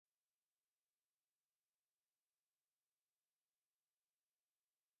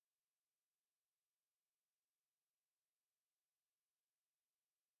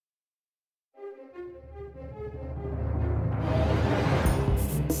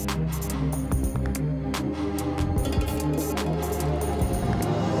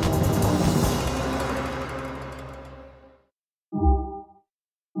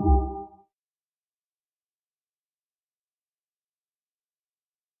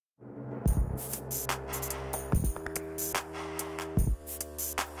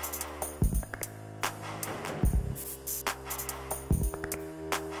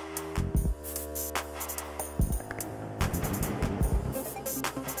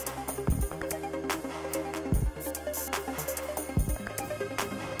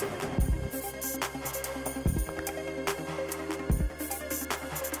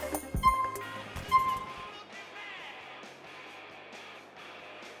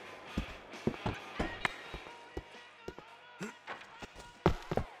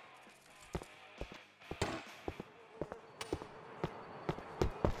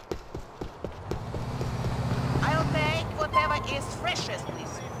Is freshest,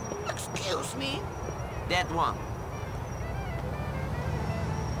 please. Excuse me? That one.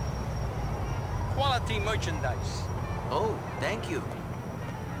 Quality merchandise. Oh, thank you.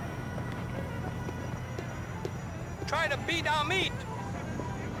 Try to beat our meat.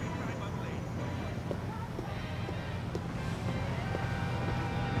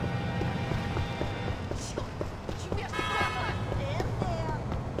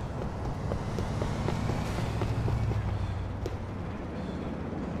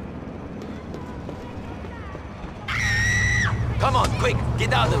 Come on, quick,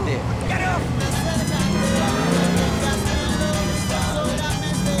 get out of there. Get up!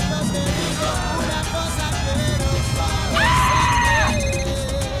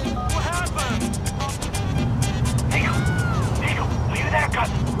 What happened? Niko, are you there,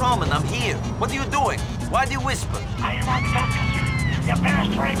 cousin? Roman, I'm here. What are you doing? Why do you whisper? I am on focus. Your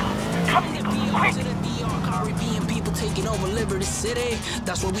parents strike. Come, Niko, quick! Caribbean people taking over Liberty City.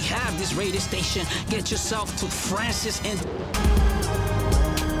 That's where we have this radio station. Get yourself to Francis and...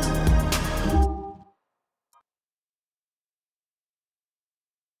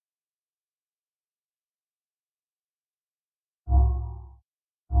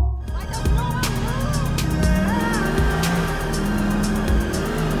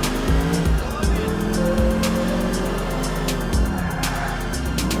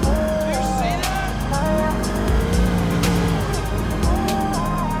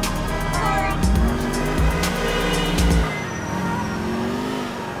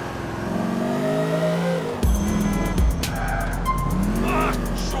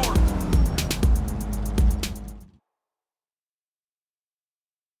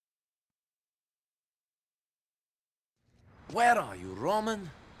 Where are you, Roman?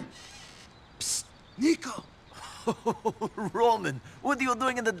 Psst, Niko! Roman, what are you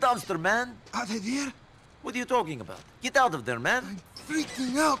doing in the dumpster, man? Are they there? What are you talking about? Get out of there, man. I'm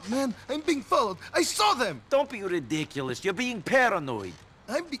freaking out, man. I'm being followed. I saw them! Don't be ridiculous. You're being paranoid.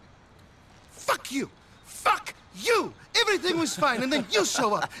 Fuck you! Fuck you! Everything was fine, and then you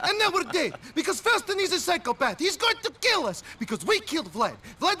show up, and now we're dead. Because Felston is a psychopath. He's going to kill us, because we killed Vlad.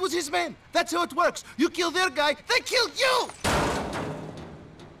 Vlad was his man. That's how it works. You kill their guy, they kill you!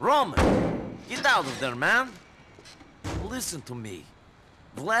 Roman, get out of there, man. Listen to me.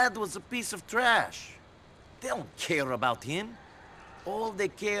 Vlad was a piece of trash. They don't care about him. All they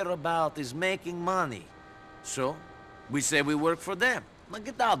care about is making money. So, we say we work for them. Now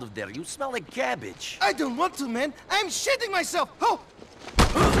get out of there. You smell like cabbage. I don't want to, man. I'm shitting myself. Oh!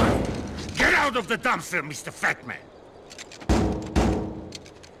 Get out of the dumpster, Mr. Fat Man!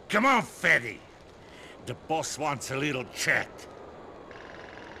 Come on, fatty. The boss wants a little chat.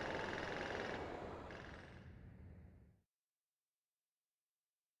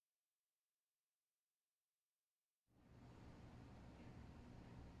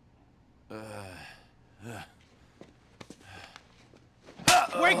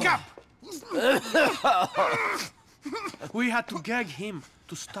 Wake up! We had to gag him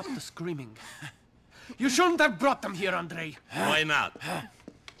to stop the screaming. You shouldn't have brought them here, Andrei. Why not?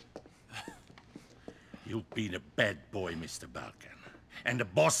 You've been a bad boy, Mr. Balkan. And the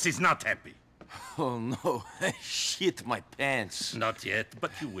boss is not happy. Oh no, I shit my pants. Not yet,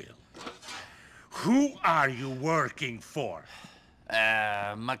 but you will. Who are you working for?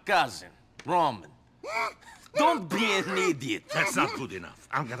 My cousin, Roman. Don't be an idiot. That's not good enough.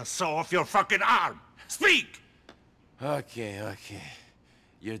 I'm gonna saw off your fucking arm. Speak! Okay.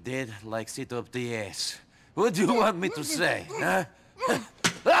 You're dead like sit up the ass. What do you want me to say, huh?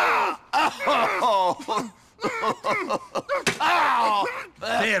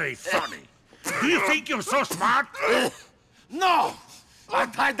 Very funny. Do you think you're so smart? No!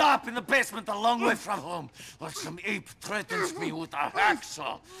 I'm tied up in the basement a long way from home, but some ape threatens me with a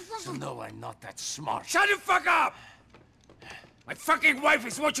hacksaw. So no, I'm not that smart. Shut the fuck up! My fucking wife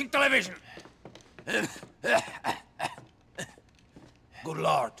is watching television! Good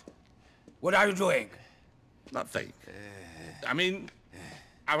Lord. What are you doing? Nothing. I mean,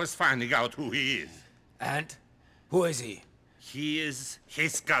 I was finding out who he is. And? Who is he? He is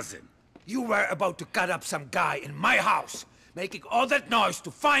his cousin. You were about to cut up some guy in my house, making all that noise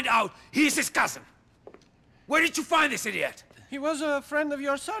to find out he's his cousin. Where did you find this idiot? He was a friend of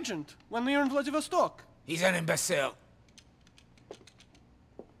your sergeant when we were in Vladivostok. He's an imbecile.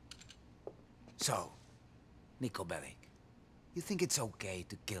 So, Niko Bellic, you think it's okay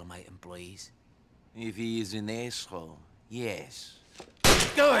to kill my employees? If he is an asshole, yes.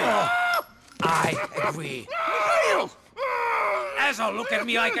 I agree. Asshole, look at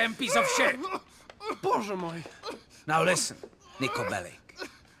me like I'm a piece of shit. Боже мой. Now listen, Niko Bellic.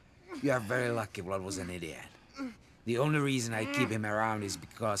 You are very lucky Vlad was an idiot. The only reason I keep him around is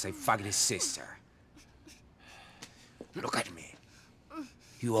because I fucked his sister. Look at me.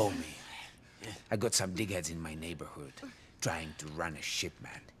 You owe me. I got some dickheads in my neighborhood trying to run a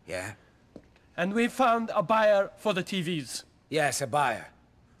shipment, yeah? And we found a buyer for the TVs. Yes, a buyer.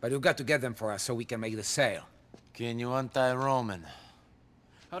 But you've got to get them for us so we can make the sale. Can you untie Roman?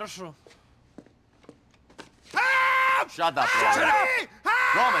 Хорошо. Shut up, Roman.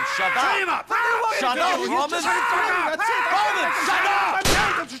 Roman, shut up! Shut him up! Shut up, Roman! Roman,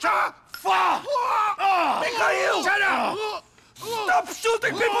 shut up! Fuck! Shut up! Stop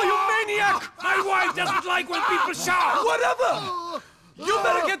shooting people, you maniac! My wife doesn't like when people shout! Whatever! You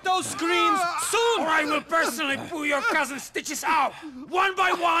better get those screens soon! Or I will personally pull your cousin's stitches out, one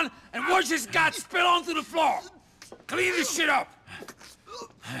by one, and watch his guts spill onto the floor! Clean this shit up!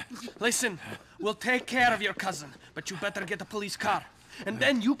 Listen, we'll take care of your cousin, but you better get a police car. And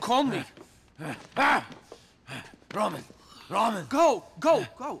then you call me. Roman! Roman! Go!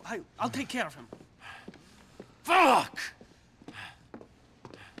 I'll take care of him. Fuck!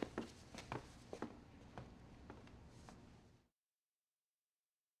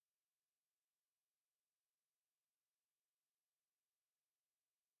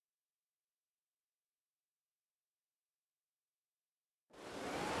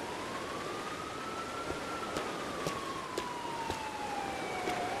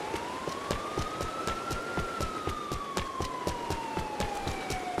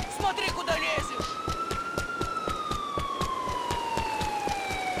 Смотри, куда лезешь!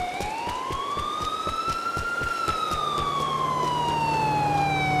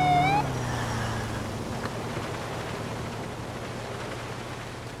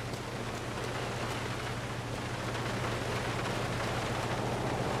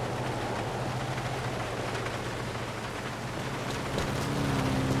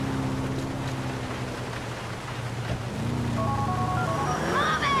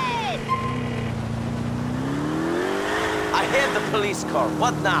 I had the police car.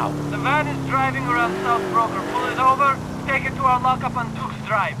 What now? The van is driving around South Broker. Pull it over, take it to our lockup on Duke's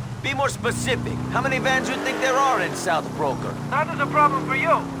Drive. Be more specific. How many vans do you think there are in South Broker? That is a problem for you,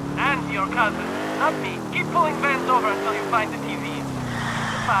 and your cousin. Not me. Keep pulling vans over until you find the TVs.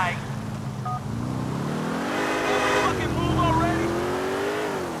 Goodbye.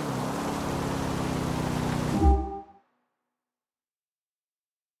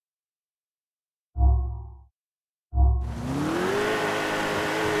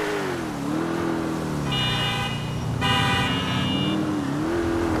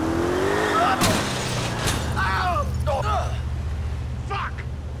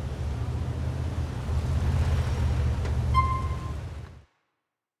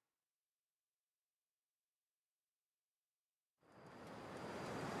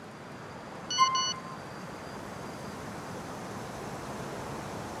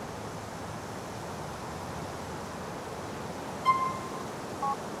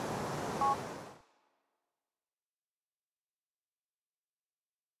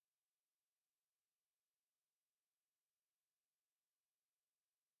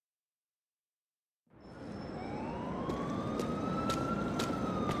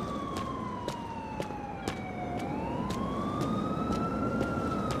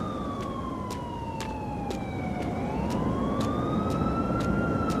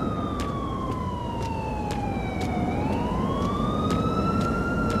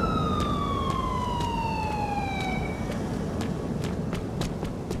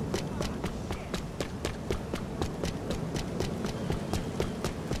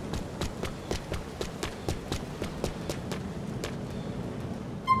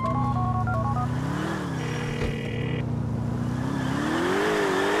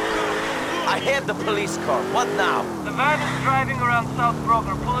 get the police car. What now? The van is driving around South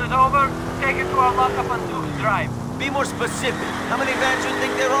Broker. Pull it over, take it to our lockup on Duke's Drive. Be more specific. How many vans do you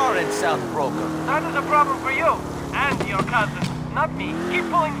think there are in South Broker? That is a problem for you and your cousin, not me.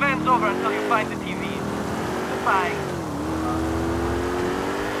 Keep pulling vans over until you find the TVs. Goodbye.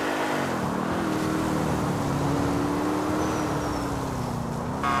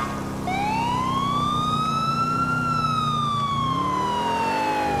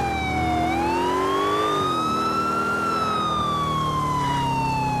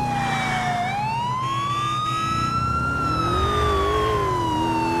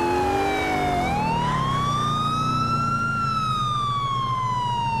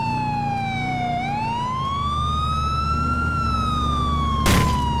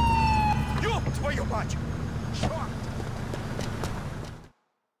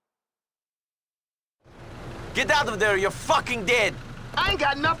 Get out of there, you're fucking dead! I ain't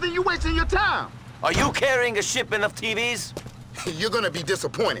got nothing, you wasting your time. Are you carrying a shipment of TVs? You're gonna be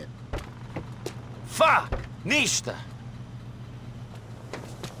disappointed. Fuck! Nishta!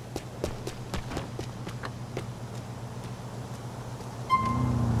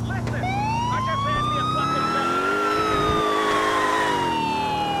 Listen, I just had me a fucking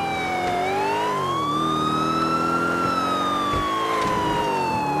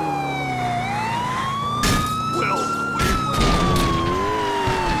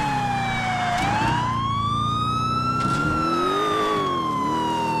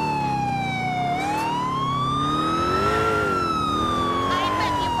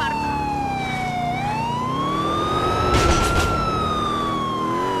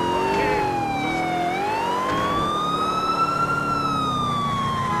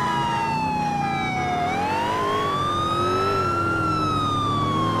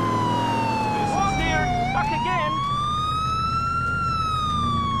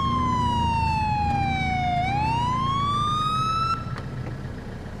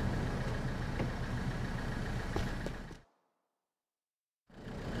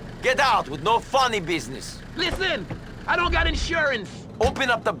Get out with no funny business. Listen, I don't got insurance. Open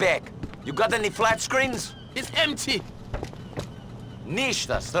up the back. You got any flat screens? It's empty.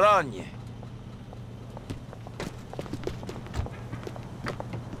 Nishta, strannie.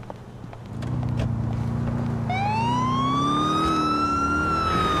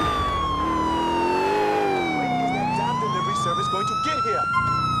 When is that damn delivery service going to get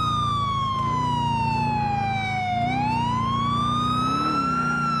here?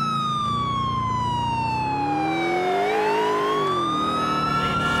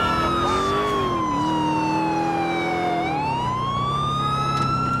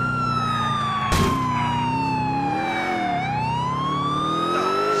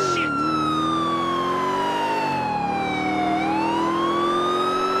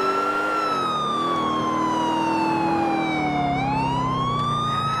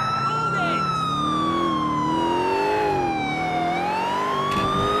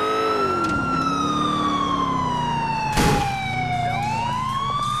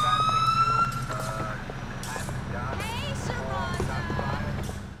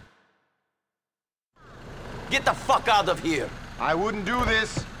 Get the fuck out of here! I wouldn't do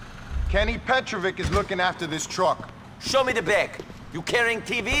this. Kenny Petrovic is looking after this truck. Show me the back. You carrying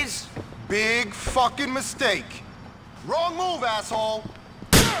TVs? Big fucking mistake. Wrong move, asshole.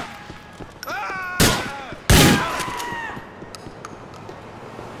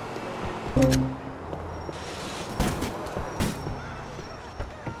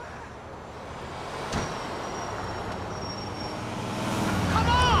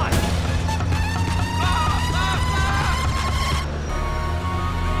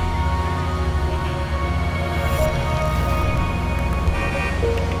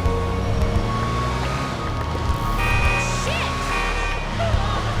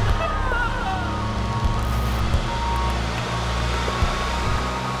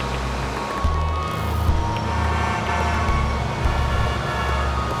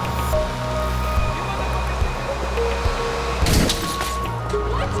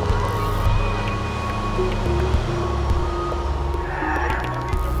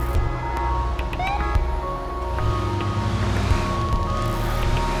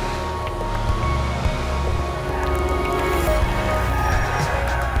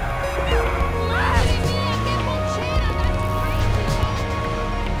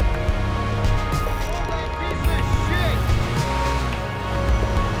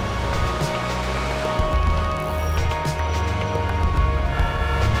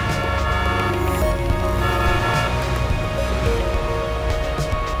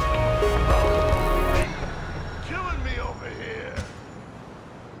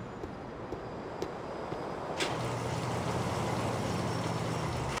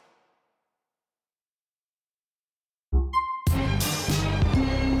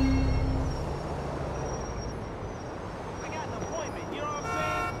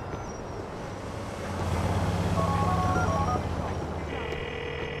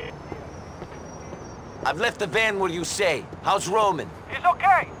 I've left the van where you say. How's Roman? He's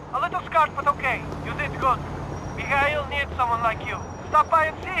okay. A little scarred, but okay. You did good. Mikhail needs someone like you. Stop by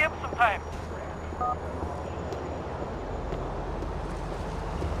and see him sometime.